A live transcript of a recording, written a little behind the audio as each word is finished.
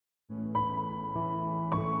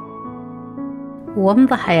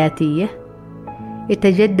ومضة حياتية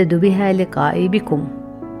يتجدد بها لقائي بكم،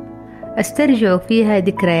 أسترجع فيها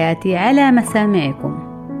ذكرياتي على مسامعكم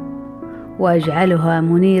وأجعلها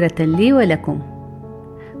منيرة لي ولكم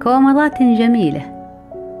كومضات جميلة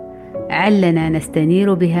علنا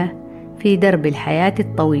نستنير بها في درب الحياة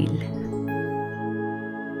الطويل.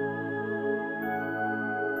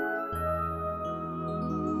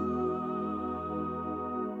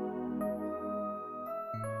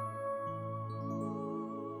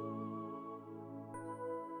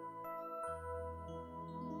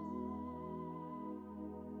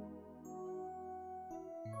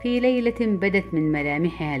 في ليلة بدت من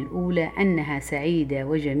ملامحها الأولى أنها سعيدة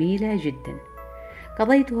وجميلة جدا،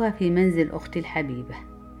 قضيتها في منزل أختي الحبيبة.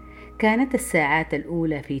 كانت الساعات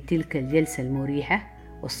الأولى في تلك الجلسة المريحة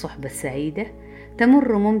والصحبة السعيدة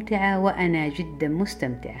تمر ممتعة، وأنا جدا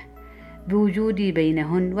مستمتعة بوجودي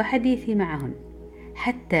بينهن وحديثي معهن،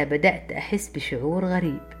 حتى بدأت أحس بشعور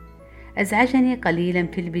غريب أزعجني قليلا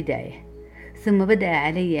في البداية، ثم بدأ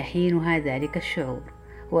علي حينها ذلك الشعور،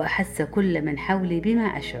 وأحس كل من حولي بما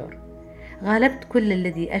أشعر. غالبت كل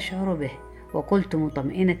الذي أشعر به وقلت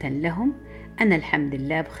مطمئنة لهم أنا الحمد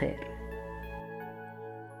لله بخير.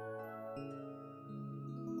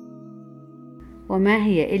 وما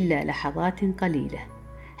هي إلا لحظات قليلة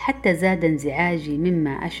حتى زاد انزعاجي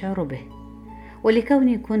مما أشعر به،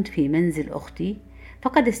 ولكوني كنت في منزل أختي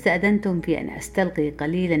فقد استأذنتم في أن أستلقي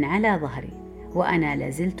قليلا على ظهري، وأنا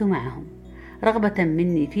لازلت معهم رغبة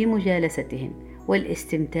مني في مجالستهم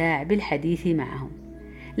والاستمتاع بالحديث معهم،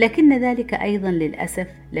 لكن ذلك أيضا للأسف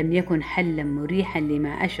لم يكن حلا مريحا لما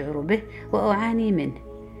أشعر به وأعاني منه.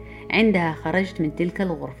 عندها خرجت من تلك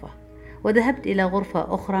الغرفة وذهبت إلى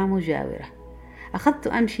غرفة أخرى مجاورة، أخذت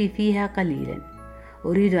أمشي فيها قليلا،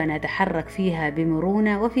 أريد أن أتحرك فيها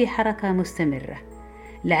بمرونة وفي حركة مستمرة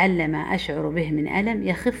لعل ما أشعر به من ألم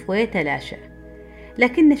يخف ويتلاشى،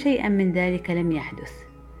 لكن شيئا من ذلك لم يحدث.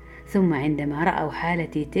 ثم عندما رأوا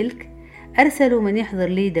حالتي تلك أرسلوا من يحضر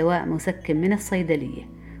لي دواء مسكن من الصيدلية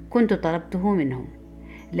كنت طلبته منهم،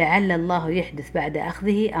 لعل الله يحدث بعد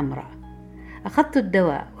أخذه أمرا. أخذت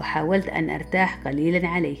الدواء وحاولت أن أرتاح قليلا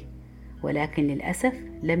عليه، ولكن للأسف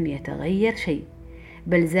لم يتغير شيء،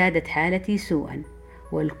 بل زادت حالتي سوءا،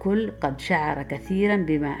 والكل قد شعر كثيرا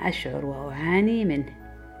بما أشعر وأعاني منه.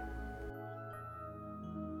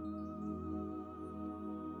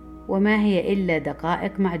 وما هي إلا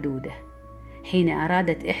دقائق معدودة حين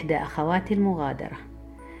أرادت إحدى أخواتي المغادرة.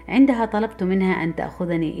 عندها طلبت منها أن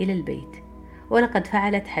تأخذني إلى البيت، ولقد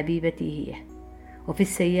فعلت حبيبتي هي. وفي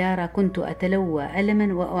السيارة كنت أتلوى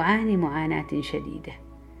ألما وأعاني معاناة شديدة،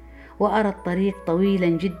 وأرى الطريق طويلا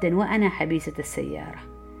جدا وأنا حبيسة السيارة.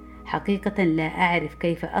 حقيقة لا أعرف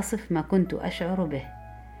كيف أصف ما كنت أشعر به.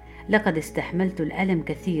 لقد استحملت الألم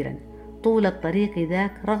كثيرا طول الطريق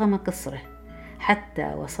ذاك رغم قصره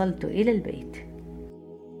حتى وصلت إلى البيت.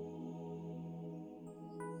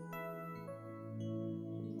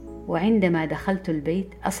 وعندما دخلت البيت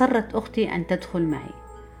أصرت أختي أن تدخل معي،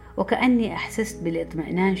 وكأني أحسست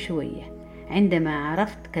بالاطمئنان شوية عندما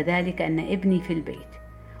عرفت كذلك أن ابني في البيت،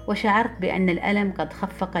 وشعرت بأن الألم قد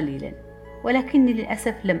خف قليلا، ولكني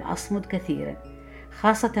للأسف لم أصمد كثيرا،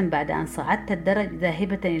 خاصة بعد أن صعدت الدرج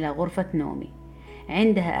ذاهبة إلى غرفة نومي.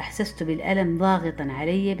 عندها أحسست بالألم ضاغطا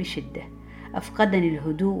علي بشدة أفقدني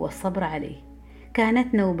الهدوء والصبر عليه.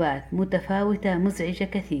 كانت نوبات متفاوتة مزعجة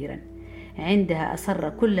كثيرا. عندها أصر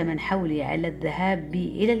كل من حولي على الذهاب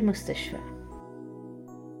بي إلى المستشفى.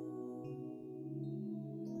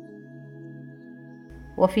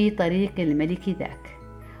 وفي طريق الملك ذاك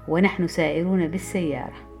ونحن سائرون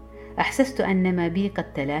بالسيارة أحسست أن ما بي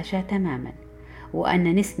قد تلاشى تماما،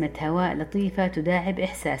 وأن نسمة هواء لطيفة تداعب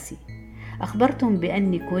إحساسي. أخبرتهم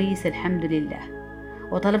بأني كويس الحمد لله،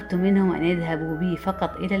 وطلبت منهم أن يذهبوا بي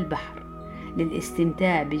فقط إلى البحر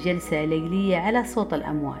للاستمتاع بجلسة ليلية على صوت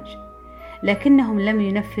الأمواج، لكنهم لم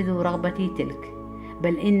ينفذوا رغبتي تلك،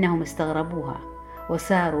 بل إنهم استغربوها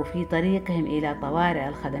وساروا في طريقهم إلى طوارئ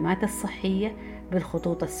الخدمات الصحية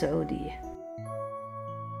بالخطوط السعودية.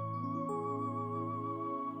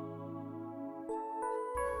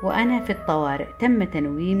 وأنا في الطوارئ تم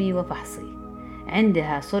تنويمي وفحصي.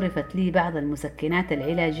 عندها صرفت لي بعض المسكنات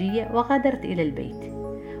العلاجية وغادرت إلى البيت،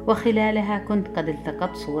 وخلالها كنت قد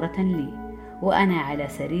التقطت صورة لي وأنا على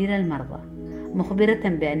سرير المرضى، مخبرة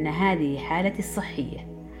بأن هذه حالتي الصحية،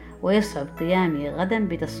 ويصعب قيامي غدا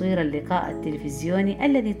بتصوير اللقاء التلفزيوني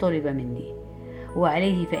الذي طلب مني،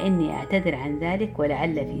 وعليه فإني أعتذر عن ذلك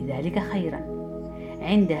ولعل في ذلك خيرا.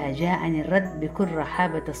 عندها جاءني الرد بكل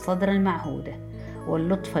رحابة الصدر المعهودة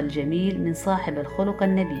واللطف الجميل من صاحب الخلق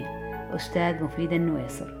النبيل أستاذ مفيد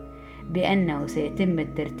النويصر بأنه سيتم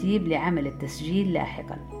الترتيب لعمل التسجيل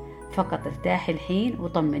لاحقا، فقط ارتاحي الحين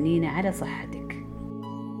وطمنينا على صحتك.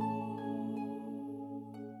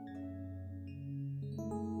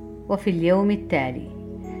 وفي اليوم التالي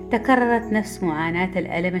تكررت نفس معاناة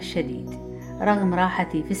الألم الشديد رغم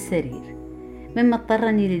راحتي في السرير، مما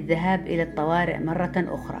اضطرني للذهاب إلى الطوارئ مرة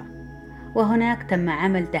أخرى، وهناك تم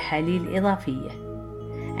عمل تحاليل إضافية.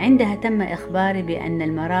 عندها تم إخباري بأن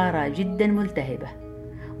المرارة جدا ملتهبة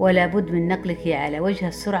ولا بد من نقلك على وجه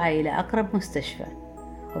السرعة إلى أقرب مستشفى.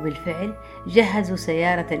 وبالفعل جهزوا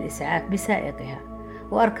سيارة الإسعاف بسائقها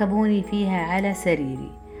وأركبوني فيها على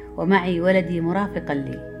سريري ومعي ولدي مرافقا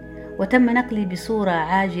لي، وتم نقلي بصورة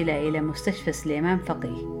عاجلة إلى مستشفى سليمان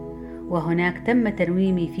فقيه، وهناك تم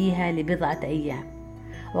تنويمي فيها لبضعة أيام.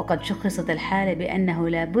 وقد شخصت الحالة بأنه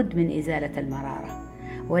لا بد من إزالة المرارة،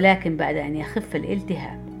 ولكن بعد أن يخف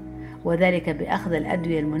الالتهاب، وذلك بأخذ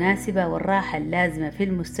الأدوية المناسبة والراحة اللازمة في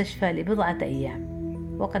المستشفى لبضعة أيام.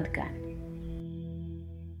 وقد كان.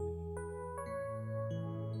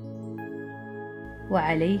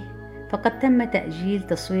 وعليه فقد تم تأجيل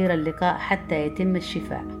تصوير اللقاء حتى يتم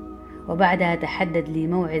الشفاء، وبعدها تحدد لي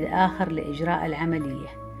موعد آخر لإجراء العملية.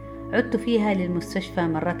 عدت فيها للمستشفى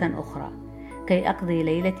مرة أخرى كي أقضي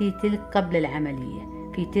ليلتي تلك قبل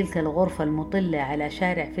العملية في تلك الغرفة المطلة على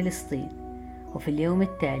شارع فلسطين. وفي اليوم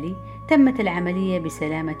التالي تمت العملية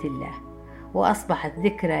بسلامة الله، وأصبحت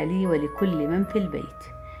ذكرى لي ولكل من في البيت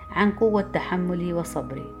عن قوة تحملي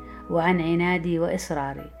وصبري، وعن عنادي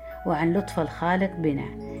وإصراري، وعن لطف الخالق بنا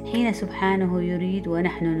حين سبحانه يريد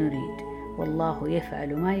ونحن نريد، والله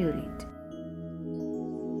يفعل ما يريد.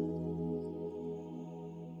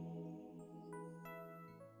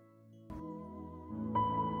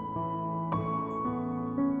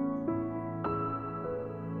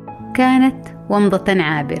 كانت ومضة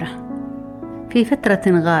عابرة في فترة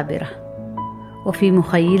غابرة، وفي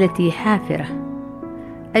مخيلتي حافرة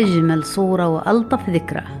أجمل صورة وألطف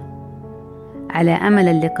ذكرى، على أمل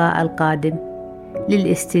اللقاء القادم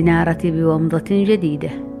للاستنارة بومضة جديدة.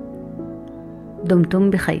 دمتم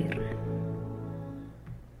بخير.